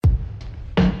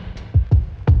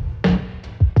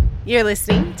You're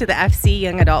listening to the FC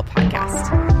Young Adult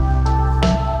Podcast.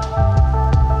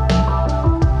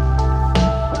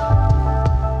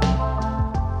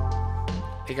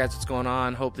 Hey guys, what's going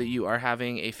on? Hope that you are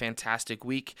having a fantastic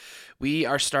week. We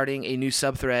are starting a new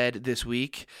subthread this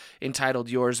week entitled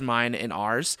Yours, Mine, and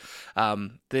Ours. The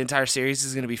entire series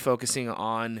is going to be focusing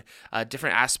on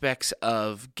different aspects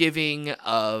of giving,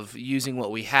 of using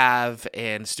what we have,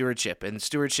 and stewardship. And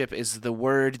stewardship is the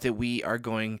word that we are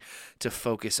going to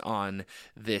focus on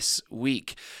this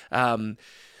week.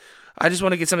 I just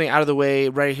want to get something out of the way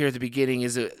right here at the beginning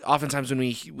is that oftentimes when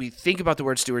we think about the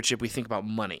word stewardship, we think about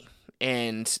money.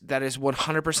 And that is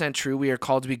 100% true. We are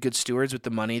called to be good stewards with the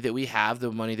money that we have,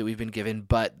 the money that we've been given.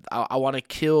 But I want to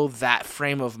kill that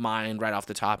frame of mind right off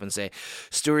the top and say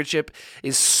stewardship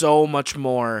is so much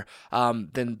more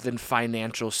than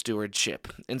financial stewardship.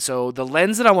 And so the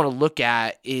lens that I want to look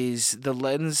at is the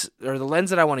lens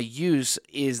that I want to use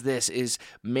is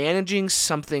managing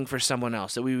something for someone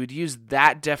else. That we would use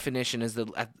that definition as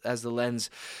the lens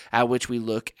at which we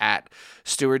look at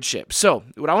stewardship. So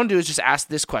what I want to do is just ask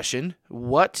this question.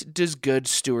 What does good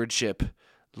stewardship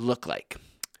look like?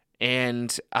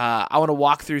 And I want to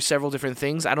walk through several different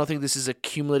things. I don't think this is a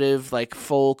cumulative,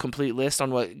 full, complete list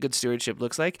on what good stewardship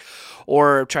looks like,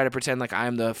 or try to pretend like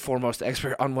I'm the foremost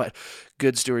expert on what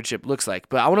good stewardship looks like.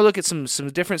 But I want to look at some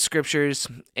different scriptures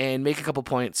and make a couple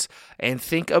points and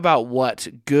think about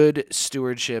what good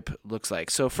stewardship looks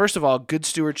like. So first of all, good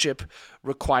stewardship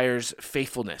requires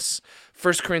faithfulness.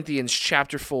 1 Corinthians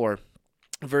chapter 4.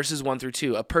 Verses 1 through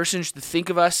 2, a person should think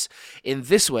of us in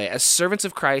this way, as servants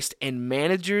of Christ and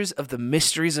managers of the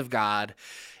mysteries of God.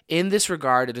 In this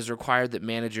regard, it is required that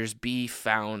managers be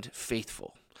found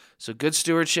faithful. So good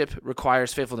stewardship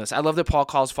requires faithfulness. I love that Paul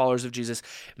calls followers of Jesus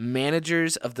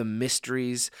managers of the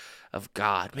mysteries of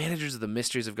God. Managers of the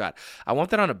mysteries of God. I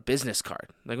want that on a business card.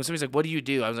 Like when somebody's like, what do you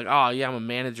do? I was like, oh yeah, I'm a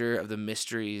manager of the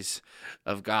mysteries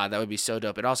of God. That would be so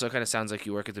dope. It also kind of sounds like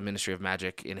you work at the Ministry of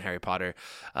Magic in Harry Potter.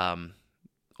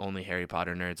 Only Harry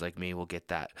Potter nerds like me will get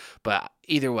that. But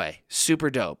either way, super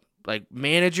dope. Like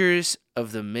managers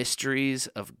of the mysteries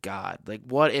of God. Like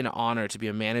what an honor to be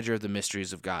a manager of the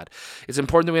mysteries of God. It's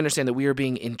important that we understand that we are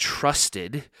being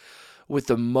entrusted with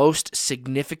the most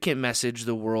significant message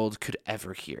the world could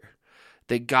ever hear.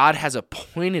 That God has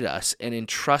appointed us and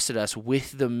entrusted us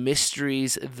with the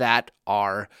mysteries that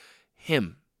are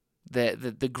Him.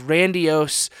 The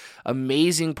grandiose,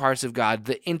 amazing parts of God,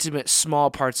 the intimate,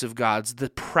 small parts of God, the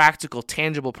practical,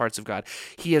 tangible parts of God.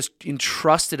 He has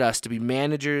entrusted us to be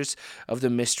managers of the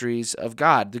mysteries of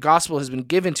God. The gospel has been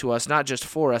given to us, not just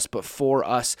for us, but for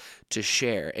us to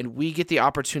share. And we get the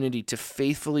opportunity to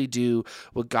faithfully do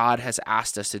what God has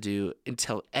asked us to do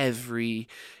until every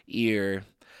ear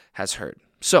has heard.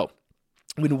 So,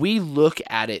 when we look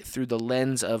at it through the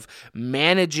lens of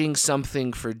managing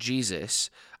something for Jesus,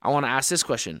 I want to ask this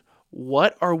question.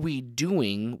 What are we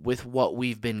doing with what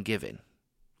we've been given?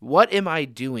 What am I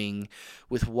doing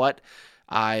with what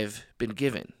I've been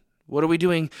given? What are we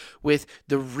doing with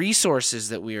the resources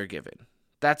that we are given?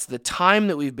 That's the time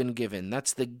that we've been given.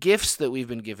 That's the gifts that we've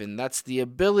been given. That's the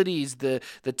abilities, the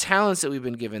talents that we've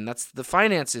been given. That's the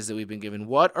finances that we've been given.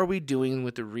 What are we doing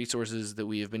with the resources that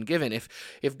we have been given?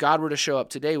 If God were to show up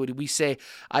today, would we say,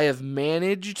 I have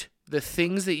managed the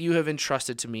things that you have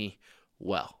entrusted to me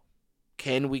well?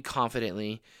 Can we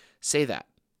confidently say that?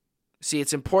 See,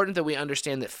 it's important that we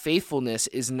understand that faithfulness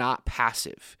is not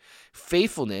passive.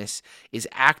 Faithfulness is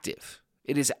active.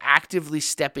 It is actively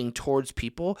stepping towards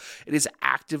people. It is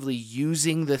actively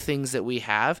using the things that we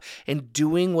have and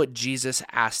doing what Jesus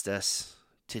asked us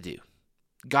to do.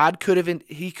 God could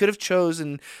have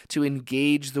chosen to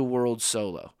engage the world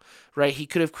solo, right? He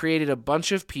could have created a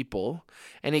bunch of people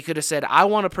and he could have said, I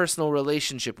want a personal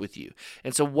relationship with you.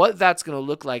 And so what that's going to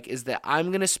look like is that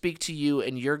I'm going to speak to you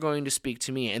and you're going to speak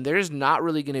to me. And there's not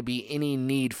really going to be any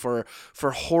need for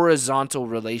horizontal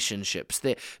relationships,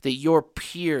 that your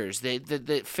peers,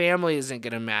 that family isn't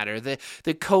going to matter,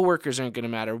 that coworkers aren't going to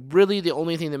matter. Really, the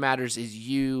only thing that matters is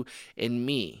you and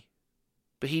me.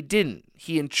 But he didn't.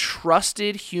 He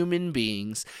entrusted human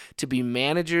beings to be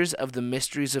managers of the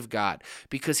mysteries of God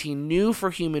because he knew for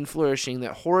human flourishing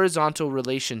that horizontal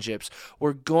relationships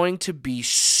were going to be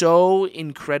so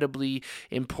incredibly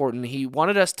important. He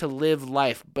wanted us to live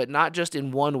life, but not just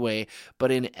in one way, but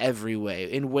in every way,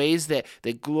 in ways that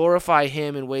glorify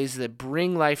him, in ways that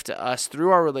bring life to us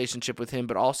through our relationship with him,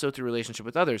 but also through relationship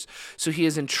with others. So he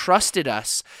has entrusted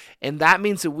us, and that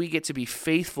means that we get to be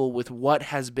faithful with what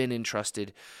has been entrusted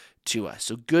to us.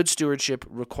 So good stewardship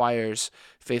requires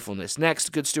faithfulness.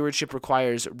 Next, good stewardship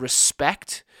requires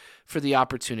respect for the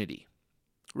opportunity.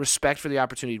 Respect for the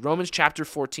opportunity. Romans chapter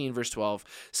 14, verse 12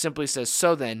 simply says,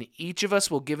 "So then, each of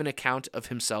us will give an account of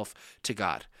himself to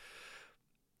God."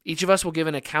 Each of us will give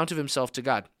an account of himself to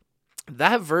God.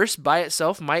 That verse by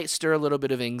itself might stir a little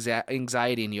bit of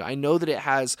anxiety in you. I know that it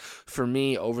has for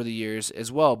me over the years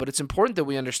as well, but it's important that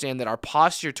we understand that our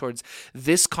posture towards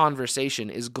this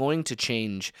conversation is going to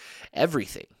change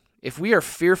everything. If we are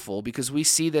fearful because we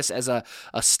see this as a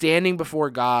standing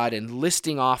before God and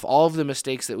listing off all of the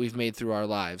mistakes that we've made through our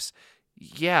lives,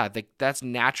 that's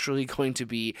naturally going to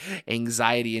be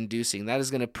anxiety inducing. That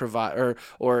is going to provide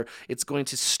or it's going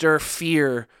to stir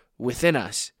fear within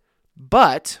us.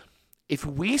 But if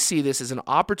we see this as an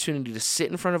opportunity to sit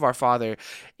in front of our Father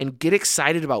and get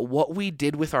excited about what we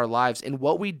did with our lives and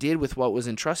what we did with what was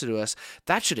entrusted to us,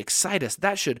 that should excite us.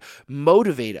 That should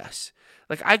motivate us.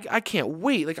 Like, I can't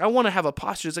wait. Like, I want to have a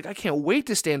posture. It's like, I can't wait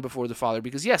to stand before the Father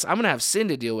because, yes, I'm going to have sin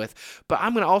to deal with, but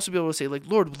I'm going to also be able to say, like,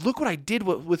 Lord, look what I did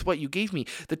with what you gave me.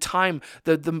 The time,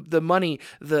 the money,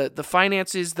 the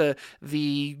finances,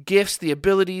 the gifts, the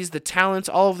abilities, the talents,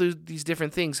 all of these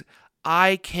different things.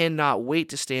 I cannot wait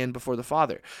to stand before the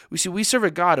Father. We serve a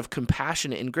God of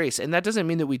compassion and grace, and that doesn't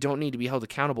mean that we don't need to be held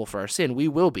accountable for our sin. We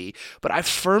will be, but I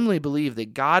firmly believe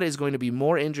that God is going to be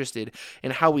more interested in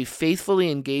how we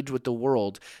faithfully engage with the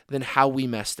world than how we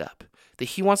messed up. That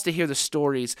he wants to hear the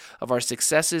stories of our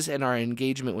successes and our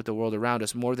engagement with the world around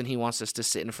us more than he wants us to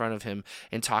sit in front of him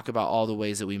and talk about all the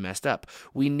ways that we messed up.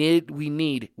 We need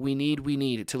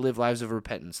to live lives of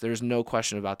repentance. There's no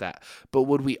question about that. But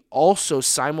would we also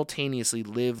simultaneously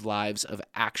live lives of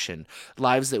action,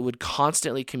 lives that would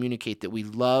constantly communicate that we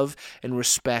love and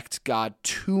respect God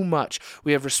too much?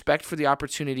 We have respect for the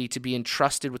opportunity to be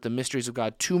entrusted with the mysteries of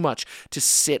God too much to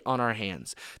sit on our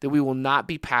hands, that we will not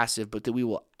be passive, but that we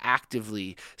will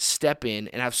actively step in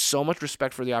and have so much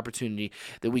respect for the opportunity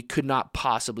that we could not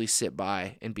possibly sit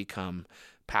by and become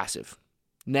passive.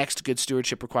 Next, good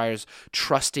stewardship requires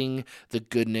trusting the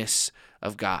goodness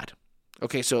of God.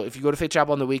 Okay, so if you go to Faith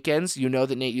Chapel on the weekends, you know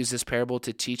that Nate used this parable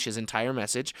to teach his entire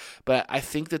message, but I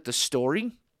think that the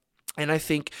story and I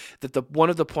think that one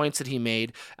of the points that he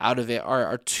made out of it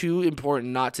are too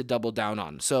important not to double down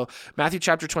on. So Matthew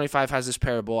chapter 25 has this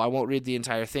parable. I won't read the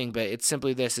entire thing, but it's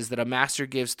simply this, is that a master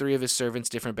gives 3 of his servants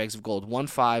different bags of gold, 1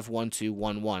 5, 1 2,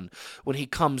 1 1. When he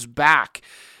comes back,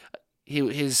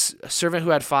 his servant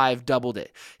who had 5 doubled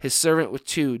it. His servant with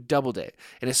 2 doubled it.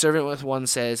 And his servant with 1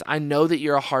 says, I know that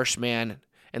you're a harsh man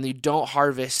and you don't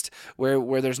harvest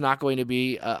where there's not going to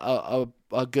be a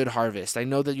good harvest. I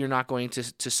know that you're not going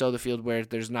to sow the field where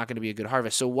there's not going to be a good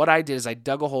harvest. So what I did is I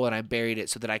dug a hole and I buried it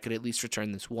so that I could at least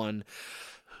return this 1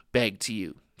 bag to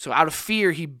you. So out of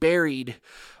fear, he buried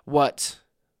what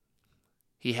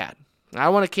he had. I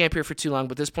don't want to camp here for too long,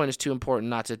 but this point is too important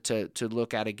not to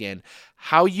look at again.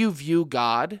 How you view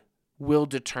God will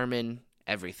determine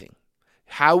everything.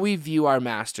 How we view our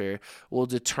master will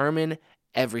determine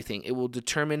everything. It will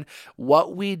determine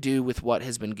what we do with what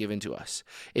has been given to us.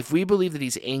 If we believe that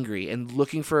he's angry and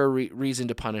looking for a reason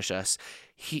to punish us,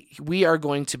 we are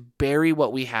going to bury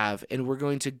what we have, and we're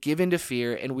going to give in to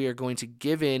fear, and we are going to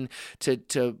give in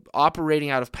to operating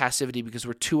out of passivity because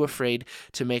we're too afraid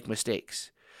to make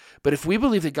mistakes. But if we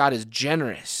believe that God is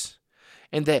generous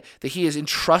and that he has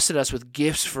entrusted us with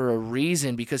gifts for a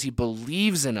reason because he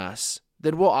believes in us,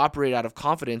 then we'll operate out of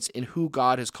confidence in who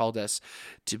God has called us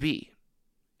to be.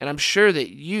 And I'm sure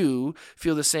that you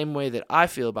feel the same way that I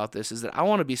feel about this, is that I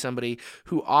want to be somebody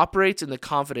who operates in the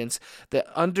confidence that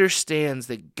understands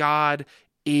that God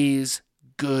is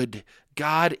good.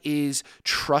 God is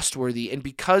trustworthy, and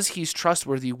because he's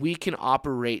trustworthy, we can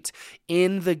operate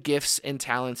in the gifts and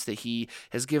talents that he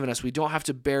has given us. We don't have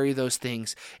to bury those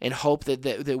things and hope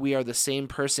that we are the same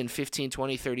person 15,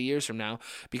 20, 30 years from now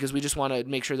because we just want to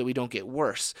make sure that we don't get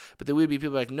worse. But that we'd be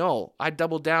people like, no, I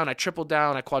doubled down, I tripled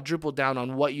down, I quadrupled down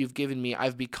on what you've given me.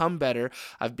 I've become better.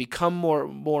 I've become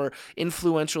more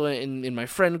influential in my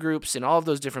friend groups, in all of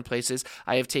those different places.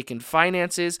 I have taken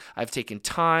finances, I've taken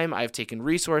time, I've taken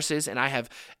resources, and I have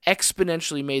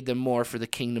exponentially made them more for the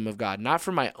kingdom of God, not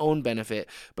for my own benefit,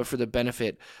 but for the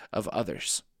benefit of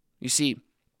others. You see,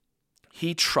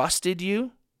 he trusted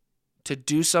you to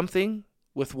do something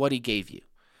with what he gave you.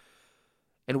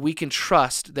 And we can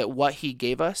trust that what he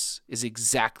gave us is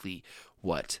exactly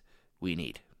what we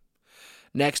need.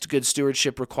 Next, good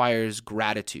stewardship requires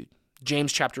gratitude.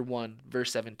 James chapter 1,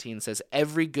 verse 17 says,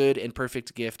 every good and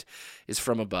perfect gift is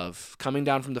from above, coming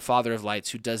down from the Father of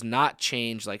lights, who does not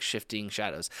change like shifting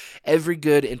shadows. Every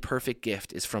good and perfect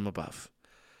gift is from above.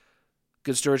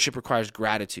 Good stewardship requires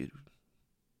gratitude.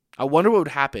 I wonder what would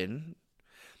happen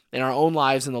in our own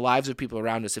lives and the lives of people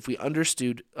around us if we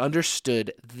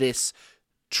understood this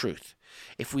truth.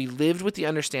 if we lived with the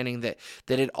understanding that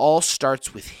it all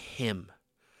starts with him.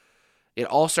 It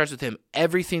all starts with him.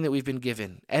 Everything that we've been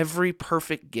given, every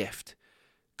perfect gift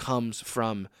comes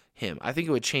from him. I think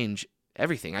it would change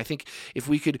everything. I think if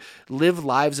we could live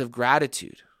lives of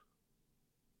gratitude,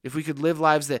 if we could live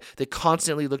lives that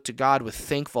constantly look to God with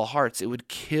thankful hearts, it would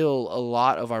kill a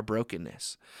lot of our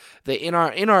brokenness. That in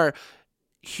our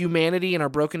humanity and our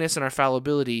brokenness and our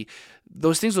fallibility,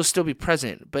 those things will still be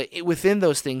present, but within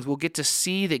those things, we'll get to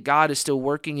see that God is still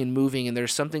working and moving, and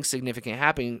there's something significant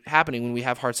happening when we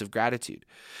have hearts of gratitude.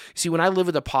 See, when I live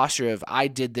with a posture of I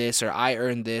did this, or I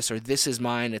earned this, or this is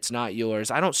mine, it's not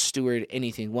yours, I don't steward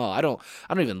anything well. I don't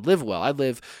even live well. I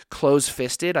live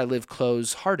close-fisted. I live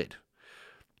close-hearted.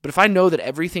 But if I know that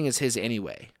everything is his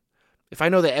anyway, if I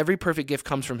know that every perfect gift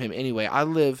comes from him anyway, I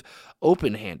live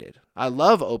open-handed. I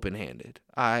love open-handed.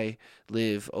 I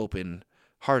live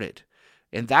open-hearted.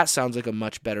 And that sounds like a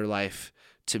much better life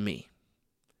to me.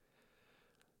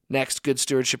 Next, good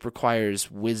stewardship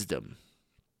requires wisdom.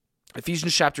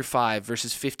 Ephesians chapter 5,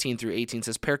 verses 15 through 18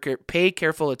 says, Pay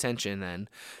careful attention, then,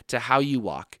 to how you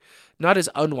walk, not as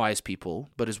unwise people,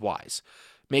 but as wise,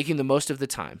 making the most of the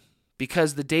time,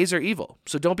 because the days are evil.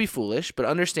 So don't be foolish, but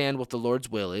understand what the Lord's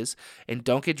will is, and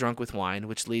don't get drunk with wine,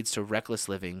 which leads to reckless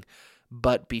living,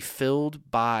 but be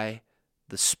filled by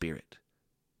the Spirit.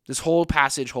 This whole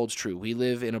passage holds true. We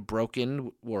live in a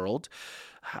broken world,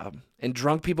 and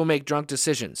drunk people make drunk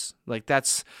decisions.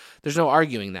 There's no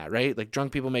arguing that, right? Like,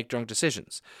 drunk people make drunk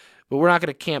decisions. But we're not going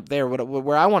to camp there.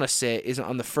 Where I want to sit is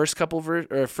on the first couple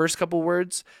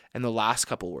words and the last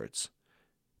couple words.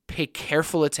 Pay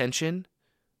careful attention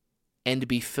and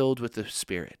be filled with the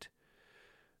Spirit.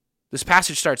 This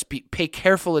passage starts, pay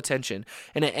careful attention,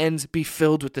 and it ends, be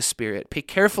filled with the Spirit. Pay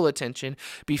careful attention,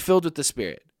 be filled with the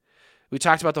Spirit. We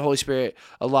talked about the Holy Spirit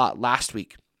a lot last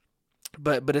week,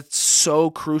 but it's so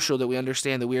crucial that we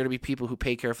understand that we are to be people who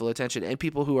pay careful attention and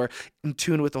people who are in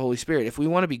tune with the Holy Spirit. If we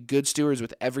want to be good stewards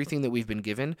with everything that we've been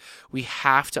given, we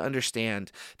have to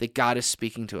understand that God is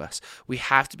speaking to us. We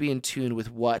have to be in tune with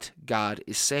what God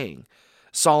is saying.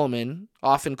 Solomon,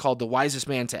 often called the wisest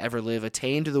man to ever live,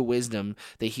 attained the wisdom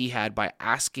that he had by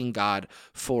asking God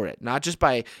for it, not just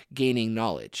by gaining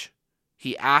knowledge.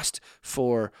 He asked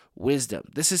for wisdom.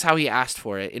 This is how he asked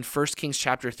for it in 1 Kings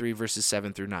chapter 3, verses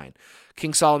 7 through 9.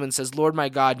 King Solomon says, Lord my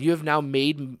God, you have now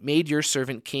made your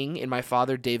servant king in my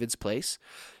father David's place,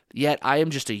 yet I am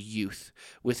just a youth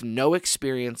with no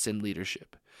experience in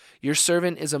leadership. Your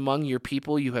servant is among your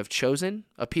people you have chosen,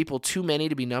 a people too many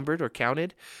to be numbered or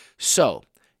counted. So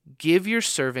give your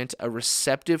servant a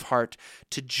receptive heart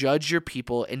to judge your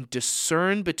people and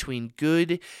discern between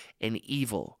good and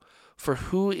evil. For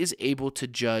who is able to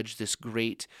judge this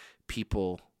great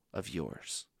people of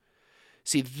yours?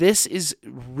 See, this is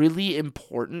really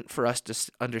important for us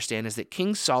to understand, is that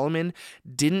King Solomon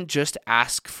didn't just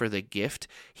ask for the gift,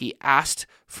 he asked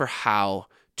for how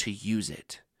to use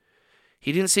it.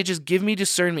 He didn't say, just give me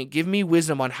discernment, give me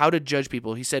wisdom on how to judge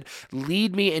people. He said,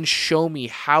 lead me and show me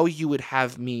how you would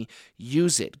have me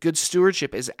use it. Good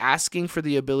stewardship is asking for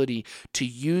the ability to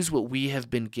use what we have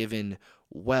been given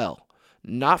well.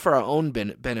 Not for our own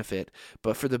benefit,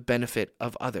 but for the benefit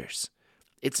of others.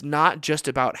 It's not just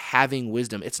about having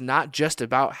wisdom. It's not just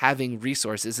about having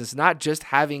resources. It's not just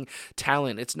having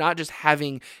talent. It's not just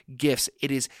having gifts. It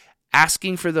is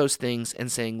asking for those things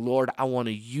and saying, Lord, I want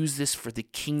to use this for the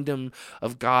kingdom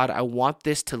of God. I want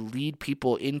this to lead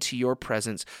people into your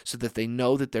presence so that they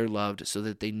know that they're loved, so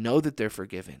that they know that they're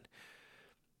forgiven.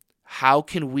 How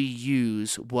can we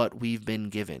use what we've been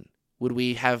given? Would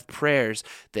we have prayers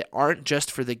that aren't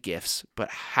just for the gifts, but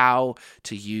how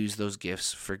to use those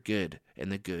gifts for good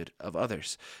and the good of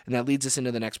others? And that leads us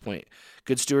into the next point.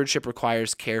 Good stewardship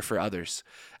requires care for others.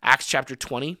 Acts chapter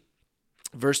 20,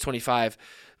 verse 35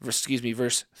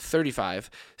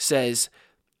 says,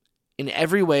 in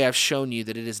every way I've shown you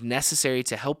that it is necessary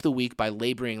to help the weak by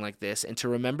laboring like this and to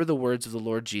remember the words of the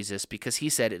Lord Jesus, because he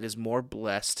said it is more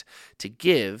blessed to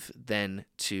give than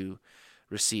to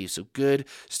receive. So good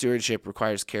stewardship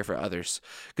requires care for others.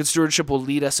 Good stewardship will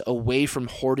lead us away from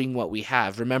hoarding what we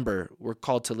have. Remember, we're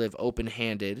called to live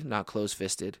open-handed, not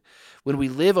close-fisted. When we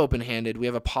live open-handed, we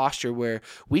have a posture where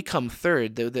we come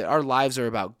third, that our lives are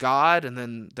about God, and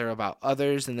then they're about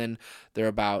others, and then they're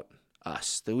about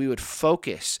us. That we would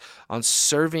focus on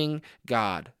serving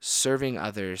God, serving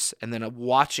others, and then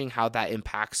watching how that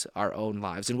impacts our own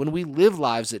lives. And when we live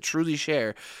lives that truly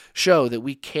show that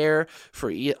we care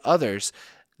for others,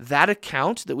 that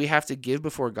account that we have to give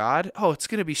before God, it's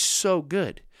going to be so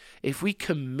good. if we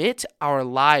commit our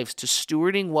lives to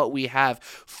stewarding what we have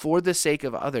for the sake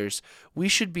of others, we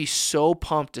should be so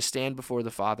pumped to stand before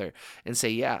the Father and say,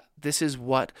 yeah, this is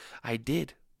what I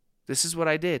did. This is what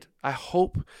I did. I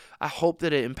hope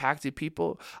that it impacted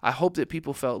people. I hope that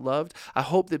people felt loved. I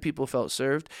hope that people felt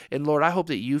served. And Lord, I hope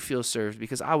that you feel served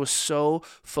because I was so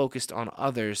focused on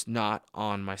others, not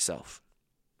on myself.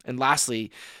 And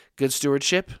lastly, good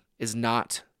stewardship is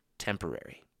not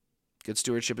temporary. Good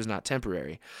stewardship is not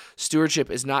temporary. Stewardship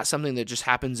is not something that just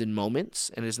happens in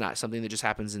moments, and it is not something that just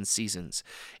happens in seasons.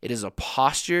 It is a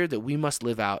posture that we must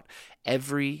live out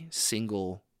every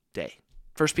single day.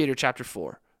 1 Peter chapter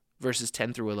 4, verses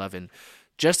 10 through 11.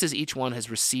 Just as each one has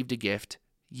received a gift,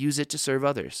 use it to serve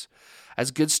others.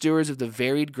 As good stewards of the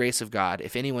varied grace of God,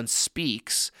 if anyone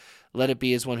speaks, let it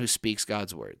be as one who speaks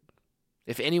God's word.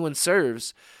 If anyone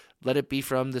serves, let it be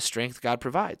from the strength God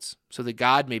provides, so that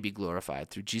God may be glorified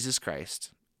through Jesus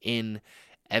Christ in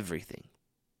everything.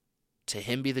 To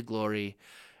him be the glory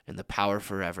and the power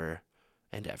forever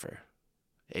and ever.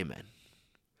 Amen.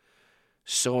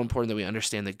 So important that we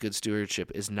understand that good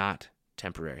stewardship is not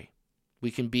temporary.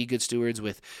 We can be good stewards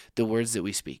with the words that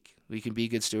we speak. We can be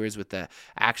good stewards with the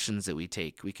actions that we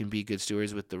take. We can be good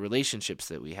stewards with the relationships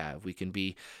that we have. We can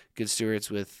be good stewards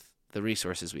with the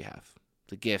resources we have,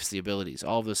 the gifts, the abilities,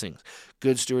 all of those things.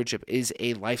 Good stewardship is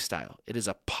a lifestyle. It is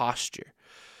a posture.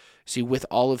 See, with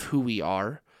all of who we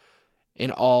are,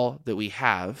 in all that we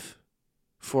have,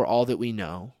 for all that we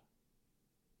know,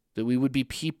 that we would be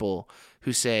people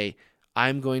who say,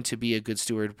 I'm going to be a good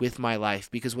steward with my life.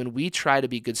 Because when we try to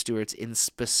be good stewards in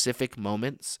specific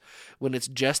moments, when it's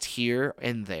just here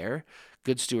and there,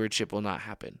 good stewardship will not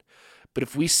happen. But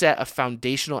if we set a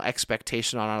foundational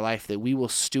expectation on our life that we will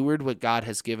steward what God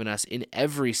has given us in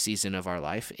every season of our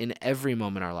life, in every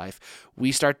moment of our life,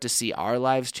 we start to see our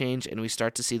lives change and we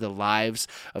start to see the lives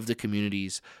of the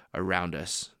communities around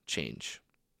us change.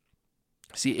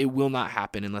 See, it will not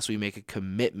happen unless we make a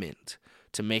commitment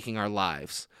to making our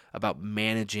lives about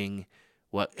managing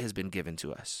what has been given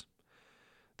to us.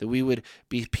 That we would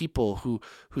be people who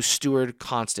steward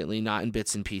constantly, not in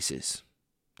bits and pieces.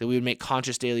 That we would make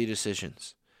conscious daily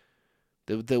decisions.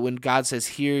 That when God says,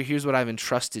 here's what I've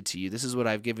entrusted to you. This is what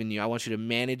I've given you. I want you to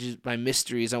manage my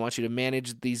mysteries. I want you to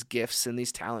manage these gifts and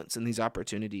these talents and these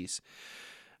opportunities.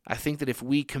 I think that if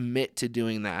we commit to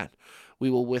doing that, we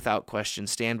will without question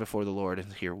stand before the Lord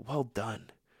and hear, well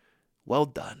done,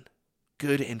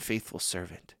 good and faithful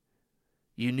servant.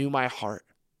 You knew my heart.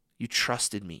 You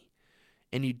trusted me.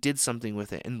 And you did something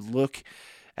with it. And look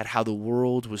at how the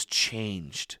world was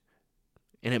changed.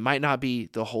 And it might not be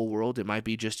the whole world. It might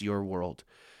be just your world.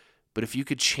 But if you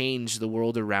could change the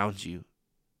world around you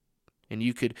and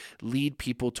you could lead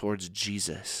people towards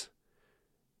Jesus,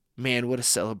 man, what a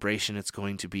celebration it's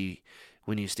going to be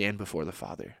when you stand before the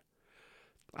Father.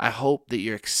 I hope that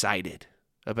you're excited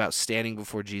about standing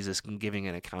before Jesus and giving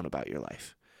an account about your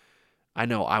life. I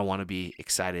know I want to be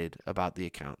excited about the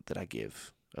account that I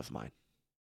give of mine.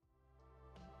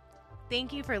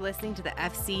 Thank you for listening to the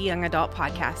FC Young Adult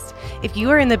Podcast. If you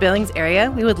are in the Billings area,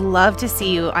 we would love to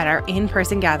see you at our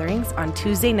in-person gatherings on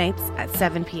Tuesday nights at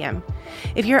 7 p.m.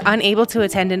 If you're unable to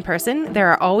attend in person, there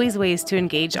are always ways to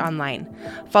engage online.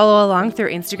 Follow along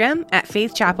through Instagram at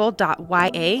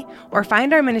faithchapel.ya or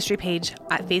find our ministry page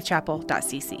at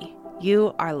faithchapel.cc.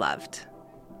 You are loved.